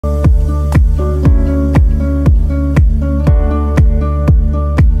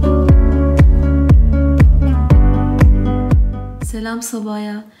سلام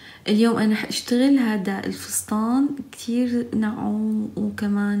صبايا. اليوم انا رح اشتغل هذا الفستان كتير ناعم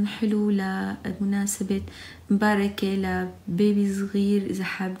وكمان حلو لمناسبة مباركة لبيبي صغير. اذا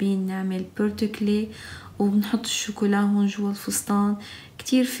حابين نعمل بورتكلي وبنحط الشوكولا هون جوا الفستان،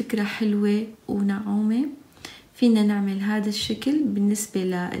 كتير فكرة حلوة وناعومة. فينا نعمل هذا الشكل بالنسبة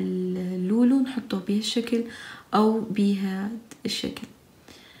للولو نحطه بهالشكل او بهذا الشكل.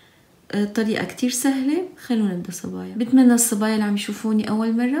 طريقة كتير سهلة. خلونا نبدأ صبايا. بتمنى الصبايا اللي عم يشوفوني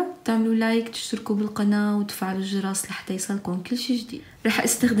أول مرة تعملوا لايك، تشتركوا بالقناة وتفعلوا الجرس لحتى يصلكم كل شي جديد. رح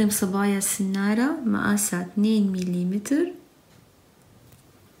استخدم صبايا سنارة مقاسها 2 ملم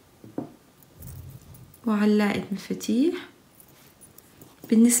وعلاقة مفاتيح.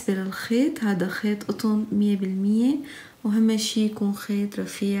 بالنسبة للخيط، هذا خيط قطن 100%، وأهم شي يكون خيط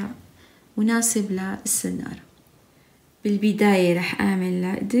رفيع مناسب للسنارة. بالبداية رح أعمل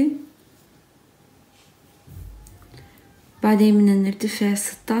عقدة، بعدين بدنا نرتفع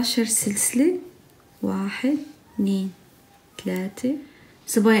 16 سلسلة. 1 2 3.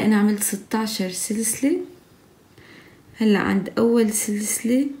 صبايا أنا عملت 16 سلسلة. هلا عند أول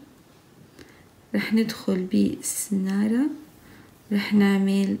سلسلة رح ندخل بالسنارة، رح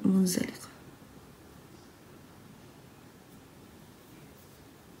نعمل منزلقة.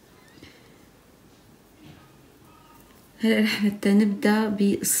 هلا رح نبدأ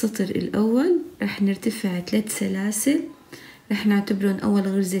بالسطر الأول. رح نرتفع 3 سلاسل، رح نعتبرهم أول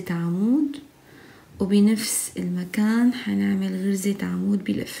غرزة عمود، وبنفس المكان حنعمل غرزة عمود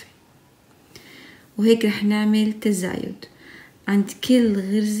بلفة، وهيك رح نعمل تزايد عند كل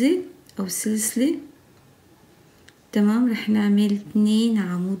غرزة أو سلسلة. تمام. رح نعمل 2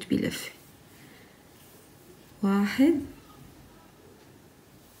 عمود بلفة. 1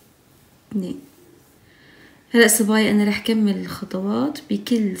 2. هلا صبايا انا رح كمل الخطوات.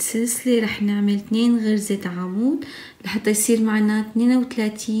 بكل سلسلة رح نعمل 2 غرزة عمود لحتى يصير معنا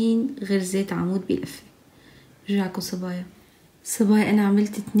 32 غرزة عمود بلفة. رجعكم صبايا انا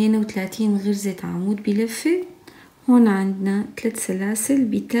عملت 32 غرزة عمود بلفة. هون عندنا 3 سلاسل.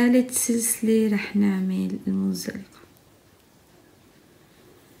 بثالث سلسلة رح نعمل المنزلقة.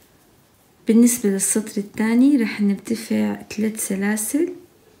 بالنسبة للسطر الثاني رح نرتفع 3 سلاسل،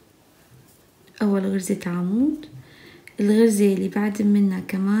 أول غرزة عمود. الغرزة اللي بعد منها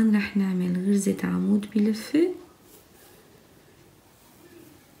كمان رح نعمل غرزة عمود بلفة،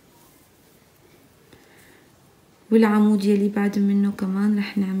 والعمود يلي بعد منه كمان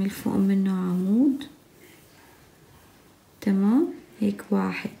رح نعمل فوق منه عمود. تمام. هيك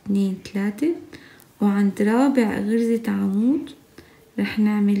 1 2 3. وعند رابع غرزة عمود رح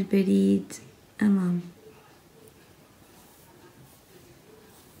نعمل بريد أمام.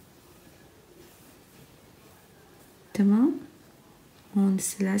 تمام. هون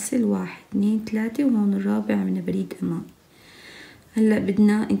السلاسل 1 2 3، وهون الرابع من بريد أمام. هلا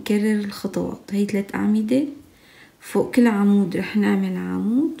بدنا نكرر الخطوات. هي 3 أعمدة، فوق كل عمود رح نعمل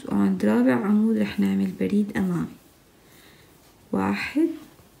عمود، وعند رابع عمود رح نعمل بريد أمام. 1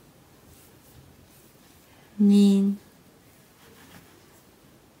 2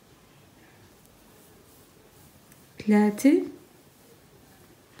 3.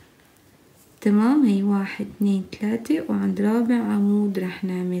 تمام. هي 1 2 3، وعند رابع عمود رح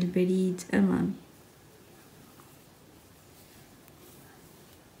نعمل بريد أمامي.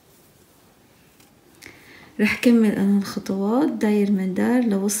 رح كمل أنا الخطوات داير مدار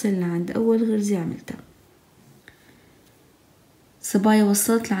لوصل لعند أول غرزة عملتها. صبايا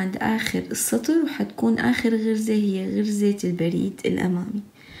وصلت لعند آخر السطر، وحتكون آخر غرزة هي غرزة البريد الأمامي.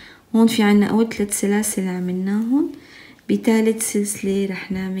 هون في عنا أول 3 سلاسل عملناهم. بثالث سلسلة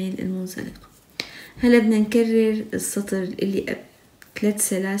رح نعمل المنزلقة. هلا بدنا نكرر السطر اللي قبل. 3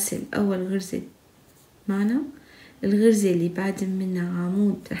 سلاسل أول غرزة معنا، الغرزة اللي بعد منها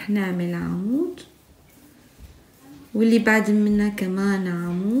عمود رح نعمل عمود، واللي بعد منها كمان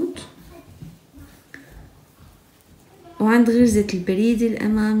عمود، وعند غرزة البريد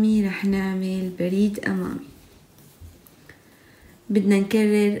الأمامي رح نعمل بريد أمامي. بدنا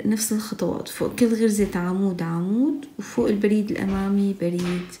نكرر نفس الخطوات. فوق كل غرزة عمود عمود، وفوق البريد الأمامي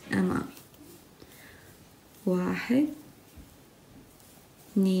بريد أمامي. 1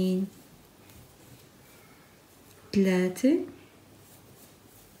 2 3.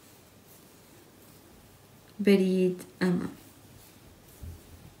 بريد أمام.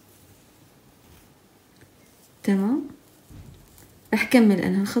 تمام. رح كمل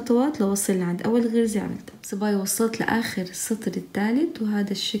أنا الخطوات لوصل لعند أول غرزة عملتها. صبايا وصلت لآخر السطر الثالث،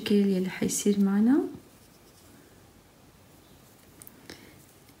 وهذا الشكل يلي حيصير معنا.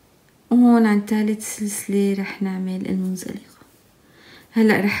 وهون عند ثالث سلسلة رح نعمل المنزلقة.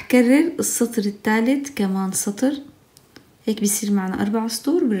 هلأ رح كرر السطر الثالث كمان سطر. هيك بيصير معنا 4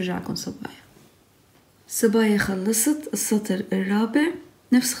 سطور وبرجعكم صبايا. صبايا خلصت السطر الرابع،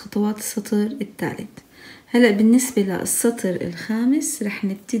 نفس خطوات السطر الثالث. هلأ بالنسبة للسطر الخامس رح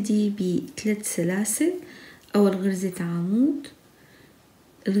نبتدي ب3 سلاسل. أول غرزة عمود،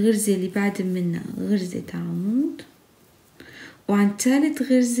 الغرزة اللي بعد منها غرزة عمود، وعند ثالث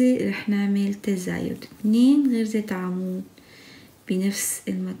غرزة رح نعمل تزايد 2 غرزة عمود بنفس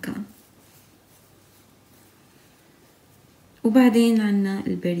المكان، وبعدين عنا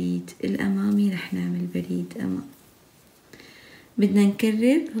البريد الأمامي رح نعمل بريد أمامي. بدنا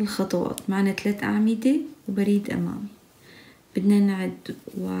نكرر الخطوات، معنا 3 أعمدة وبريد أمامي. بدنا نعد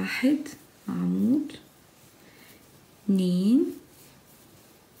 1 عمود، 2،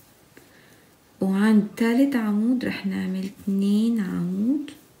 وعند ثالث عمود رح نعمل 2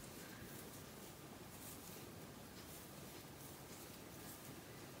 عمود،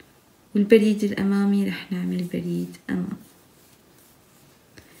 والبريد الأمامي رح نعمل بريد أمامي،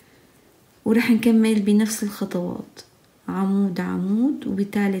 ورح نكمل بنفس الخطوات عمود عمود،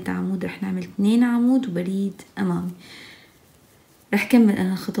 وبثالث عمود رح نعمل 2 عمود وبريد أمامي. رح كمل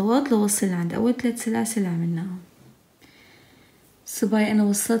أنا الخطوات لوصل لعند أول 3 سلاسل عملناهم. صبايا أنا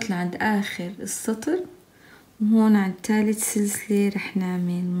وصلت لعند آخر السطر، وهون عند ثالث سلسلة رح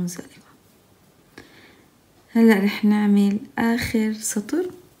نعمل منزلقة. هلأ رح نعمل آخر سطر،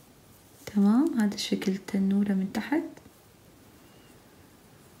 تمام، هذا شكل التنورة من تحت.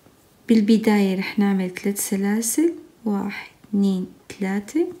 بالبداية رح نعمل 3 سلاسل، 1 2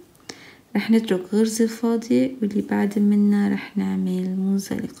 3، رح نترك غرزة فاضية واللي بعد منها رح نعمل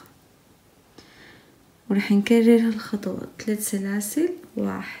منزلقة، ورح نكرر هالخطوات 3 سلاسل،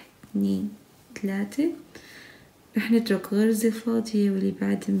 1 2 3، رح نترك غرزة فاضية واللي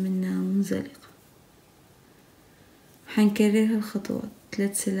بعد منها منزلقة. حنكرر هالخطوات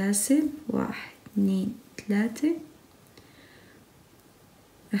 3 سلاسل، 1 2 3،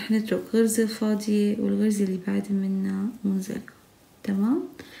 رح نترك غرزة فاضية والغرزة اللي بعد منها منزلقة، تمام.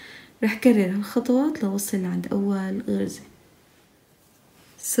 رح كرر هالخطوات لوصل لعند أول غرزة.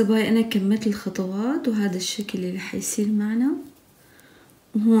 صبايا أنا كملت الخطوات وهذا الشكل اللي رح يصير معنا.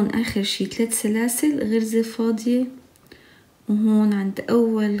 وهون آخر شي 3 سلاسل، غرزة فاضية، وهون عند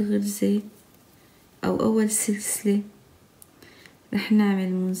أول غرزة أو أول سلسلة رح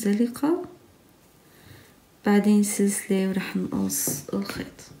نعمل منزلقة، بعدين سلسلة، ورح نقص الخيط.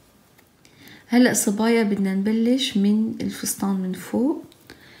 هلأ صبايا بدنا نبلش من الفستان من فوق،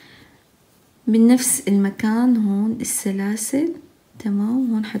 من نفس المكان هون السلاسل،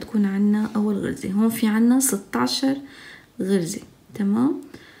 تمام. هون حتكون عنا أول غرزة، هون في عنا 16 غرزة، تمام.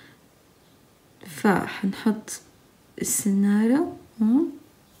 فحنحط السنارة هون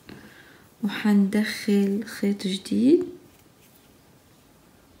وحندخل خيط جديد،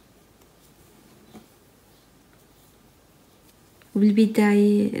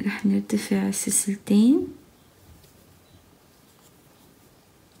 وبالبداية رح نرتفع سلسلتين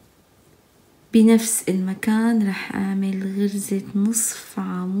بنفس المكان. رح أعمل غرزة نصف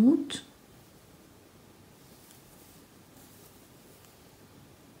عمود،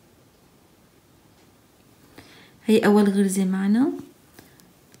 هي أول غرزة معنا،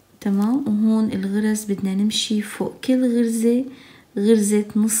 تمام. وهون الغرز بدنا نمشي فوق كل غرزة غرزة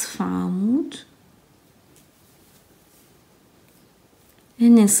نصف عمود،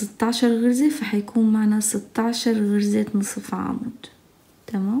 هن 16 غرزة، فحيكون معنا 16 غرزة نصف عمود،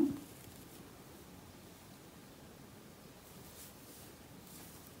 تمام.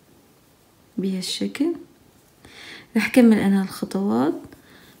 بهالشكل رح كمل أنا الخطوات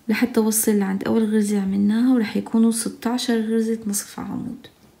لحتى أوصل لعند أول غرزة عملناها، ورح يكونوا 16 غرزة نصف عمود.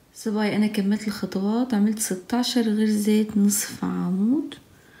 صبايا أنا كملت الخطوات، عملت 16 غرزة نصف عمود،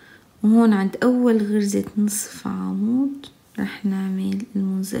 وهون عند أول غرزة نصف عمود رح نعمل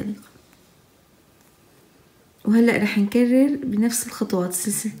المنزلقة. وهلأ رح نكرر بنفس الخطوات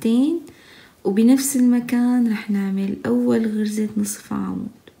سلسلتين، وبنفس المكان رح نعمل أول غرزة نصف عمود،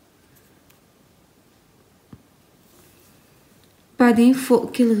 بعدين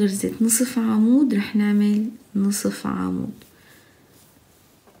فوق كل غرزة نصف عمود رح نعمل نصف عمود،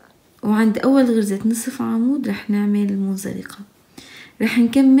 وعند أول غرزة نصف عمود رح نعمل منزلقة. رح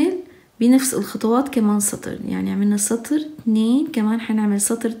نكمل بنفس الخطوات كمان سطر، يعني عملنا سطر 2، كمان حنعمل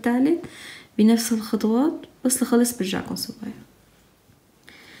سطر ثالث بنفس الخطوات، بس لخلص برجعكم صبايا.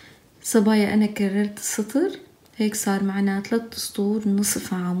 صبايا أنا كررت السطر، هيك صار معنا 3 سطور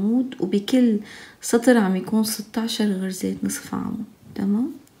نصف عمود، وبكل سطر عم يكون 16 غرزة نصف عمود،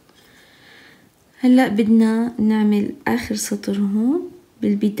 تمام. هلأ بدنا نعمل آخر سطر هون.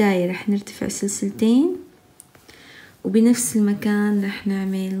 بالبداية رح نرتفع سلسلتين، وبنفس المكان رح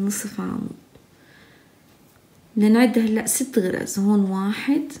نعمل نصف عمود، بدنا نعد هلا 6 غرز. هون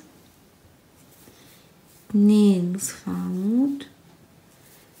 1 2 نصف عمود،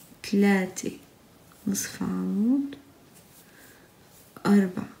 3 نصف عمود،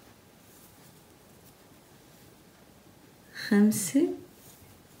 4 5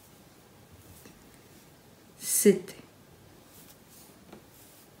 6.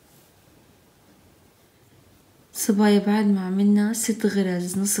 صبايا بعد ما عملنا 6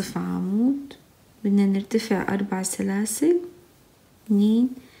 غرز نصف عمود بدنا نرتفع 4 سلاسل، 2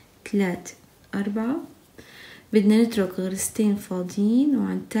 3 4. بدنا نترك غرزتين فاضيين،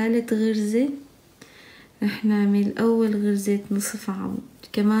 وعند ثالث غرزة رح نعمل أول غرزة نصف عمود.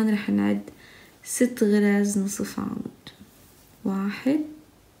 كمان رح نعد 6 غرز نصف عمود. 1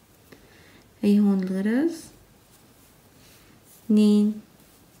 هي هون الغرز، 2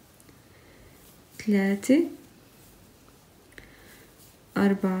 3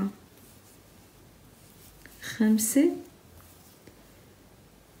 4 5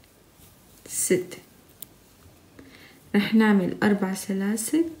 6. رح نعمل 4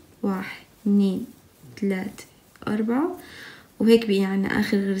 سلاسل، 1 2 3 4، وهيك بقي عنا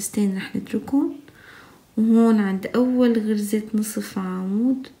آخر غرزتين رح نتركهم. وهون عند أول غرزة نصف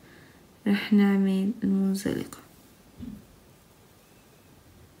عمود رح نعمل المنزلقة.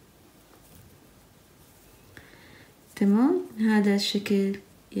 تمام، هذا الشكل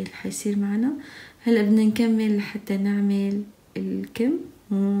يلي حيصير معنا. هلا بدنا نكمل لحتى نعمل الكم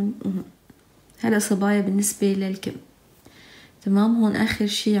هون وهون. هلا صبايا بالنسبة للكم، تمام، هون آخر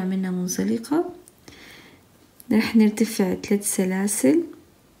شي عملنا منزلقة. رح نرتفع 3 سلاسل،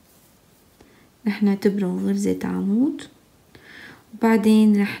 رح نعتبرهم غرزة عمود،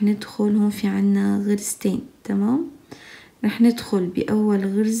 وبعدين رح ندخل هون في عنا غرزتين. تمام، رح ندخل بأول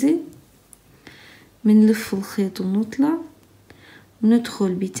غرزة، منلف الخيط ونطلع،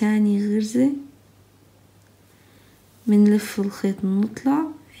 وندخل بتاني غرزة، منلف الخيط ونطلع.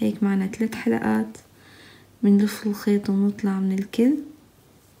 هيك معنا 3 حلقات، منلف الخيط ونطلع من الكل.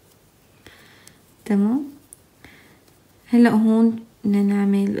 تمام، هلا هون بدنا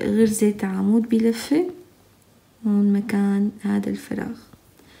نعمل غرزة عمود بلفة هون مكان هذا الفراغ،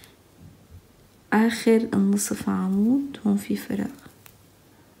 آخر النصف عمود هون في فراغ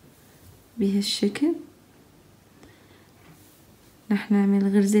بهالشكل. رح نعمل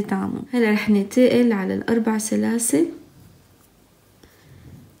غرزة عمود. هلا رح ننتقل على ال4 سلاسل.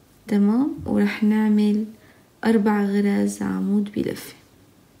 تمام، ورح نعمل 4 غرز عمود بلفة.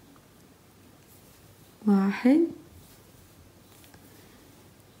 1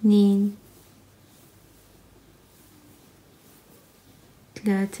 2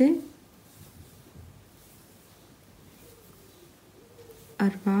 3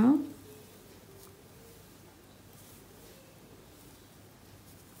 4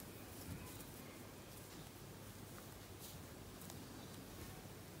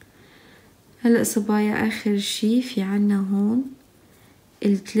 هلأ صبايا آخر شي في عنا هون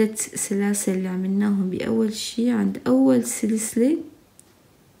ال3 سلاسل اللي عملناهم بأول شي. عند أول سلسلة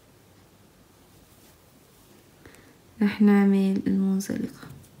رح نعمل المنزلقة،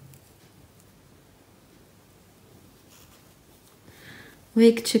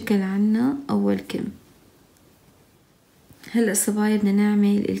 وهيك تشكل عنا أول كم. هلأ صبايا بدنا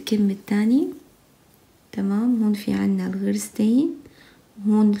نعمل الكم الثاني. تمام، هون في عنا الغرزتين،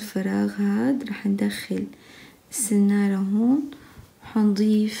 وهون الفراغ هاد رح ندخل السنارة هون،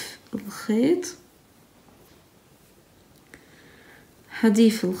 وحنضيف الخيط.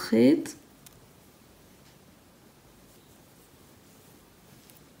 حضيف الخيط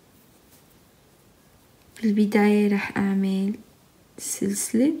في البداية، رح أعمل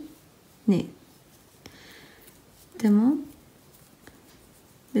سلسلة 2. تمام،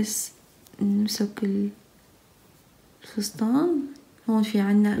 بس نمسك الفستان. هون في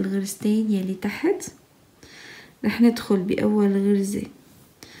عنا الغرزتين يلي تحت، رح ندخل بأول غرزة،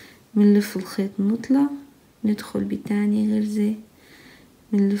 منلف الخيط ونطلع، ندخل بتاني غرزة،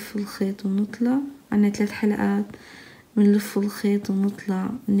 منلف الخيط ونطلع. عنا 3 حلقات، منلف الخيط ونطلع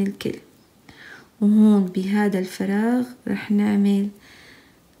من الكل. وهون بهذا الفراغ رح نعمل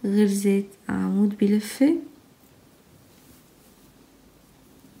غرزة عمود بلفة.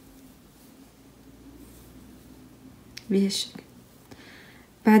 بهالشكل.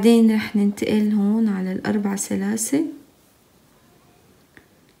 بعدين رح ننتقل هون على ال4 سلاسل.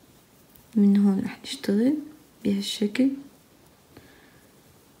 من هون رح نشتغل بهالشكل.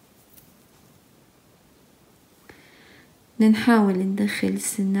 بدنا نحاول ندخل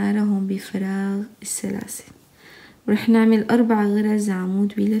السنارة هون بفراغ السلاسل، ورح نعمل 4 غرز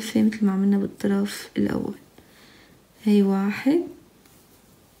عمود بلفة مثل ما عملنا بالطرف الأول. هي 1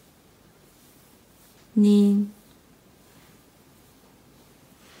 2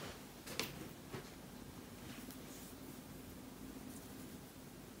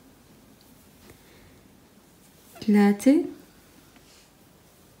 3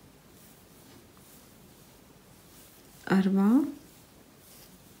 4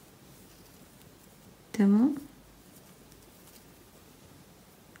 تمام.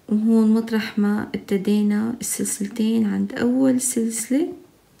 وهون مطرح ما ابتدينا السلسلتين عند أول سلسلة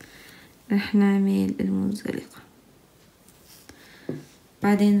رح نعمل المنزلقة،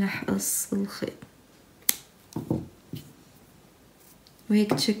 بعدين رح قص الخيط،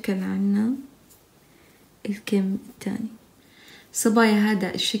 وهيك تشكل عنا الكم الثاني. صبايا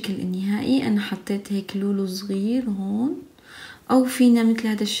هذا الشكل النهائي. أنا حطيت هيك لولو صغير هون، أو فينا مثل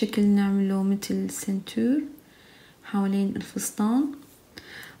هذا الشكل نعمله مثل سنتور حوالين الفستان.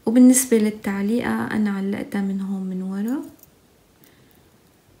 وبالنسبة للتعليقة أنا علقتها من هون من ورا،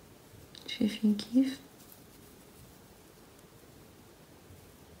 شايفين كيف؟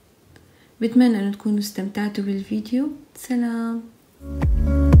 بتمنى أن تكونوا استمتعتوا بالفيديو. سلام.